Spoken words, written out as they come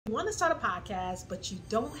You want to start a podcast, but you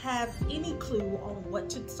don't have any clue on what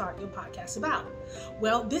to start your podcast about.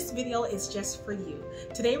 Well, this video is just for you.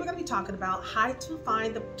 Today, we're going to be talking about how to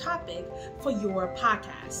find the topic for your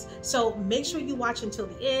podcast. So make sure you watch until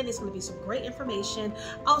the end. It's going to be some great information.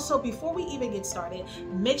 Also, before we even get started,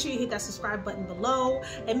 make sure you hit that subscribe button below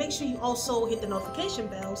and make sure you also hit the notification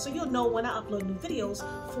bell so you'll know when I upload new videos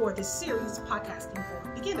for this series, Podcasting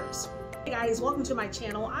for Beginners. Hey guys, welcome to my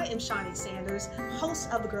channel. I am Shawnee Sanders,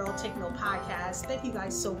 host of the Girl Take Note podcast. Thank you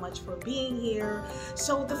guys so much for being here.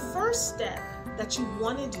 So the first step that you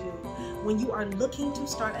want to do when you are looking to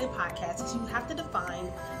start a podcast is you have to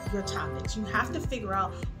define your topics. You have to figure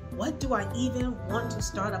out, what do I even want to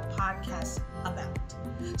start a podcast about?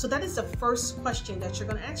 So that is the first question that you're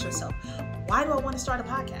going to ask yourself. Why do I want to start a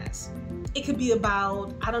podcast? It could be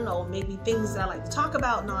about, I don't know, maybe things that I like to talk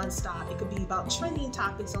about nonstop. It could be about trending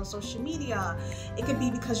topics on social media. It could be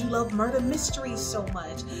because you love murder mysteries so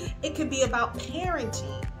much. It could be about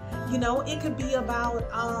parenting. You know, it could be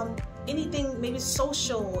about anything maybe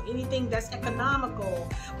social, anything that's economical.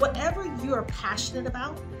 Whatever you're passionate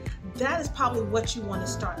about, that is probably what you want to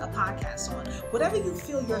start a podcast on. Whatever you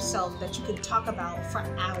feel yourself that you can talk about for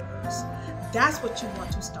hours, that's what you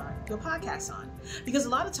want to start your podcast on. Because a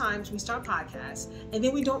lot of times we start podcasts and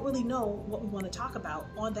then we don't really know what we want to talk about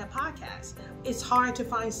on that podcast. It's hard to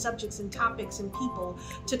find subjects and topics and people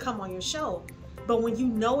to come on your show. But when you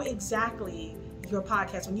know exactly your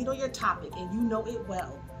podcast, when you know your topic and you know it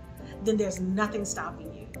well, then there's nothing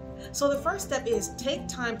stopping you. So the first step is take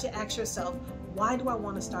time to ask yourself, why do I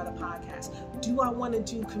want to start a podcast? Do I want to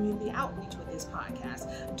do community outreach with this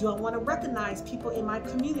podcast? Do I want to recognize people in my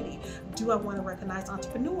community? Do I want to recognize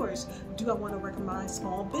entrepreneurs? Do I want to recognize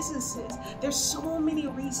small businesses? There's so many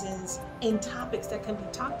reasons and topics that can be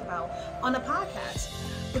talked about on a podcast.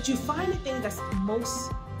 But you find the thing that's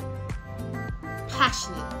most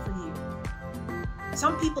passionate for you.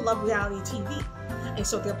 Some people love reality TV. And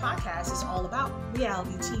so their podcast is all about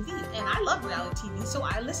reality TV. And I love reality TV, so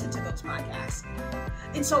I listen to those podcasts.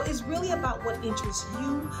 And so it's really about what interests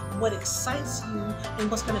you, what excites you, and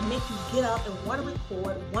what's going to make you get up and want to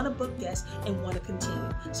record, want to book guests, and want to continue.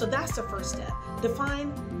 So that's the first step. Define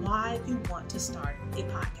why you want to start a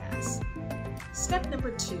podcast. Step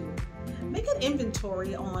number 2, make an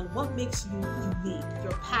inventory on what makes you unique,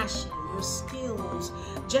 your passion, your skills,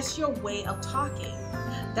 just your way of talking.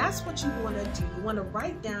 That's what you want to do. You want to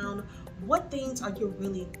write down what things are you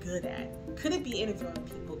really good at. Could it be interviewing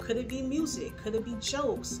people? Could it be music? Could it be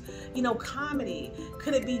jokes? You know, comedy?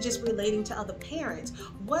 Could it be just relating to other parents?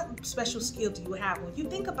 What special skill do you have? When you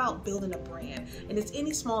think about building a brand, and it's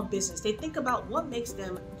any small business, they think about what makes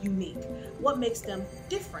them unique, what makes them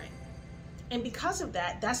different. And because of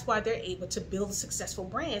that, that's why they're able to build successful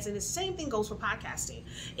brands. And the same thing goes for podcasting.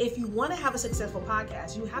 If you want to have a successful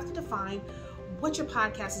podcast, you have to define what your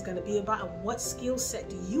podcast is going to be about and what skill set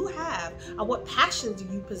do you have or what passion do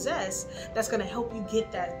you possess that's going to help you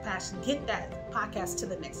get that passion, get that podcast to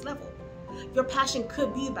the next level. Your passion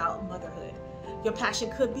could be about motherhood. Your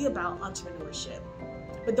passion could be about entrepreneurship.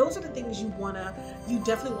 But those are the things you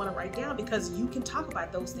definitely want to write down, because you can talk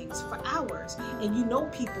about those things for hours. And you know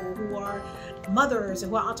people who are mothers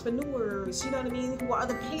and who are entrepreneurs, you know what I mean, who are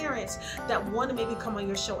other parents that want to maybe come on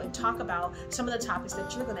your show and talk about some of the topics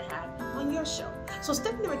that you're going to have on your show. So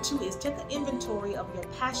step number 2 is take an inventory of your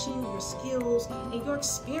passion, your skills, and your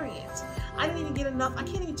experience. I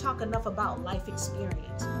can't even talk enough about life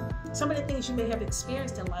experience. Some of the things you may have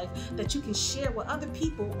experienced in life that you can share with other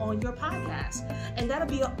people on your podcast. And that'll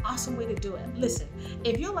be an awesome way to do it. Listen,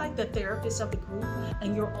 if you're like the therapist of the group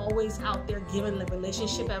and you're always out there giving the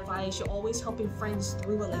relationship advice, you're always helping friends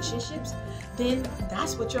through relationships, then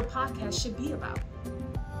that's what your podcast should be about.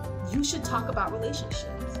 You should talk about relationships.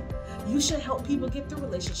 You should help people get through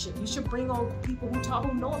relationships. You should bring on people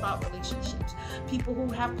who know about relationships, people who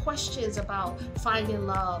have questions about finding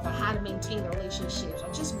love or how to maintain relationships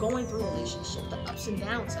or just going through relationships, the ups and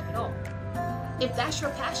downs of it all. If that's your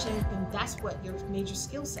passion, then that's what your major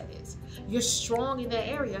skill set is. You're strong in that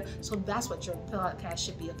area, so that's what your podcast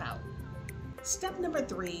should be about. Step number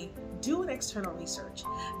 3, do an external research.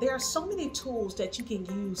 There are so many tools that you can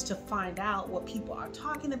use to find out what people are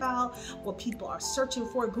talking about, what people are searching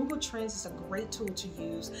for. Google Trends is a great tool to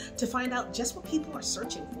use to find out just what people are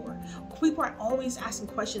searching for. People are always asking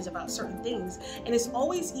questions about certain things, and it's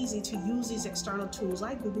always easy to use these external tools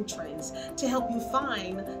like Google Trends to help you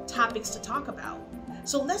find topics to talk about.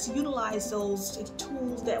 So let's utilize those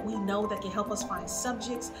tools that we know that can help us find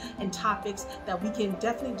subjects and topics that we can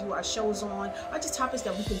definitely do our shows on, or just topics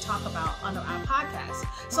that we can talk about on our podcast.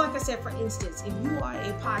 So like I said, for instance, if you are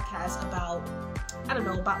a podcast about, I don't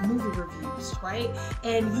know, about movie reviews, right?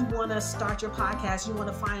 And you want to start your podcast, you want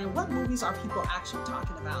to find what movies are people actually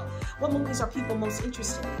talking about? What movies are people most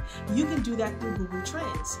interested in? You can do that through Google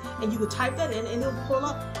Trends. And you can type that in and it'll pull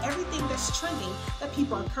up everything that's trending that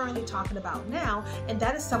people are currently talking about now. And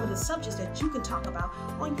that is some of the subjects that you can talk about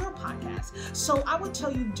on your podcast. So I would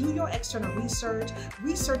tell you, do your external research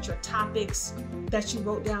your topics that you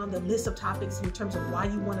wrote down, the list of topics in terms of why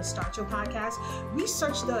you want to start your podcast.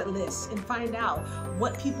 Research the list and find out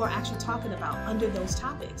what people are actually talking about under those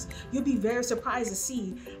topics. You'll be very surprised to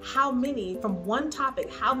see how many, from one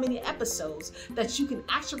topic, how many episodes that you can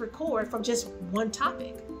actually record from just one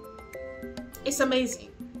topic. It's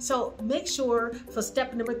amazing. So make sure for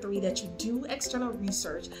step number 3 that you do external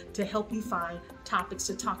research to help you find topics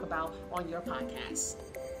to talk about on your podcast.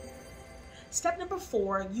 Step number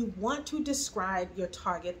 4, you want to describe your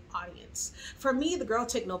target audience. For me, the Girl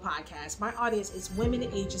Take No podcast, my audience is women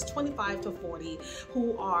ages 25 to 40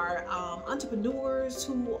 who are entrepreneurs,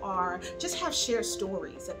 who are just have shared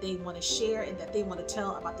stories that they want to share and that they want to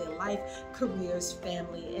tell about their life, careers,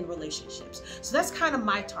 family, and relationships. So that's kind of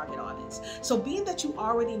my target audience. So being that you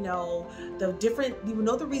already know you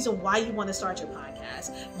know the reason why you want to start your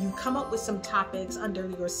podcast, you come up with some topics under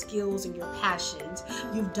your skills and your passions,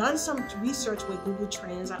 you've done some research with Google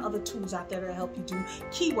Trends or other tools out there to help you do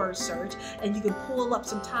keyword search, and you can pull up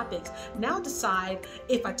some topics. Now decide,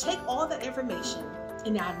 if I take all that information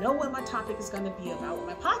and now I know what my topic is going to be about, what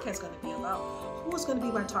my podcast is going to be about, who is going to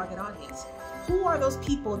be my target audience? Who are those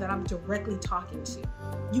people that I'm directly talking to?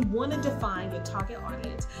 You want to define your target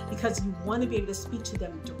audience because you want to be able to speak to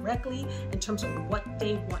them directly in terms of what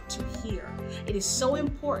they want to hear. It is so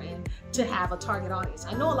important to have a target audience.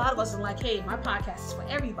 I know a lot of us are like, hey, my podcast is for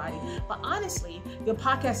everybody, but honestly, your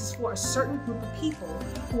podcast is for a certain group of people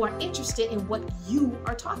who are interested in what you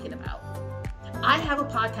are talking about. I have a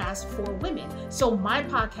podcast for women, so my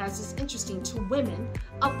podcast is interesting to women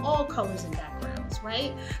of all colors and backgrounds,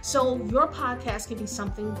 right? So your podcast can be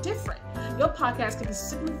something different. Your podcast can be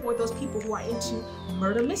simply for those people who are into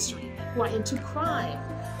murder mystery, who are into crime,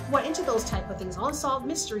 who are into those type of things, unsolved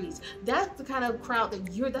mysteries. That's the kind of crowd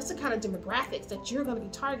that's the kind of demographics that you're going to be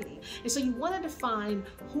targeting. And so you want to define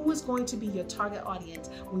who is going to be your target audience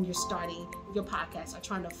when you're starting your podcast or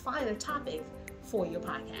trying to find a topic for your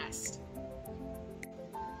podcast.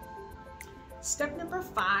 Step number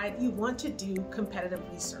 5, you want to do competitive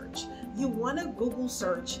research. You want to Google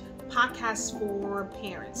search podcasts for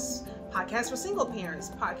parents, podcasts for single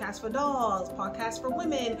parents, podcasts for dogs, podcasts for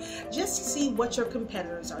women, just to see what your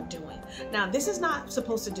competitors are doing. Now, this is not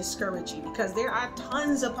supposed to discourage you because there are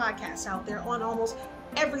tons of podcasts out there on almost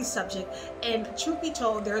every subject, and truth be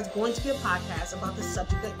told, there's going to be a podcast about the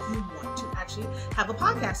subject that you want to actually have a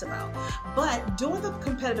podcast about. But doing the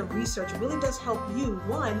competitive research really does help you,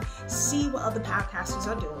 one, see what other podcasters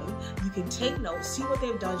are doing. You can take notes, see what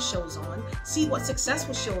they've done shows on, see what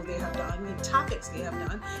successful shows they have done and topics they have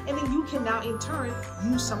done, and then you can now in turn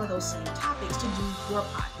use some of those same topics to do your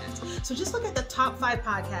podcast. So just look at the top 5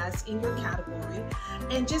 podcasts in your category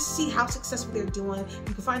and just see how successful they're doing.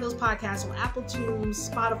 You can find those podcasts on Apple Tunes,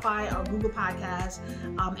 Spotify, or Google Podcasts,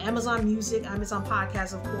 Amazon Music, Amazon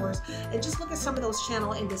Podcasts, of course, and just look at some of those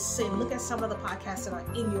channels and just look at some of the podcasts that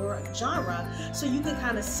are in your genre so you can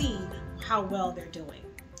kind of see how well they're doing.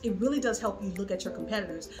 It really does help you look at your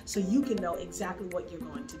competitors so you can know exactly what you're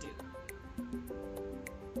going to do.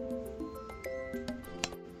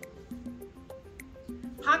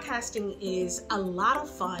 Podcasting is a lot of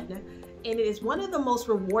fun, and it is one of the most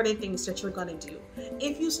rewarding things that you're going to do.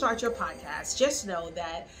 If you start your podcast, just know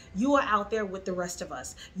that you are out there with the rest of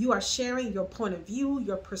us. You are sharing your point of view,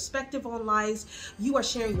 your perspective on life. You are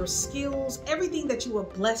sharing your skills, everything that you are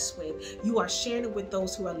blessed with. You are sharing it with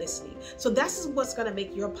those who are listening. So that's what's going to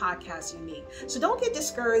make your podcast unique. So don't get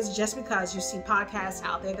discouraged just because you see podcasts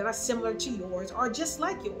out there that are similar to yours or just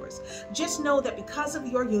like yours. Just know that because of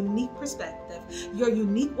your unique perspective, your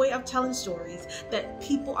unique way of telling stories, that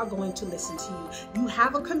people are going to listen to you. You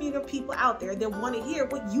have a community of people out there that want to hear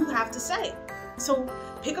what you have to say. So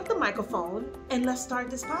pick up the microphone and let's start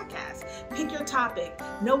this podcast. Pick your topic,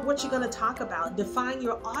 know what you're going to talk about, define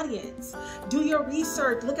your audience, do your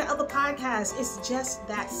research, look at other podcasts. It's just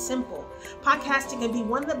that simple. Podcasting can be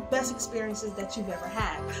one of the best experiences that you've ever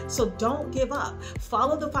had. So don't give up.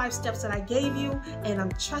 Follow the 5 steps that I gave you,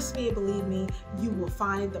 and trust me and believe me, you will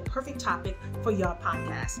find the perfect topic for your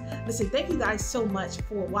podcast. Listen, thank you guys so much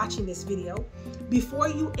for watching this video. Before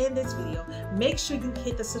you end this video, make sure you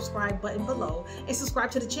hit the subscribe button below and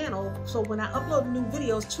subscribe to the channel, so when I upload new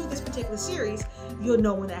videos to this particular series, you'll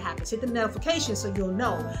know when that happens. Hit the notification so you'll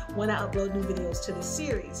know when I upload new videos to this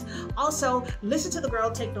series. Also, listen to the Girl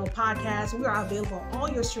Take Note podcast. We are available on all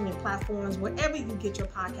your streaming platforms, wherever you get your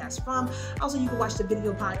podcast from. Also, you can watch the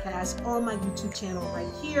video podcast on my YouTube channel right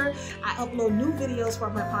here. I upload new videos for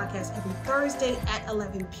my podcast every Thursday at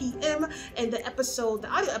 11 p.m. and the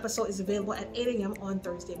audio episode is available at 8 a.m. on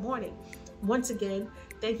Thursday morning. Once again,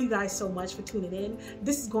 thank you guys so much for tuning in.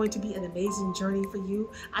 This is going to be an amazing journey for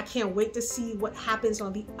you. I can't wait to see what happens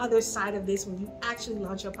on the other side of this when you actually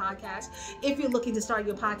launch your podcast. If you're looking to start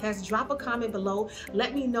your podcast, drop a comment below.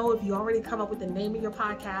 Let me know if you already come up with the name of your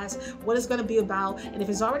podcast, what it's going to be about, and if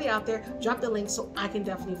it's already out there, drop the link so I can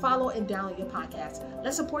definitely follow and download your podcast.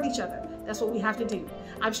 Let's support each other. That's what we have to do.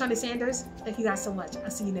 I'm Shonda Sanders. Thank you guys so much. I'll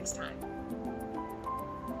see you next time.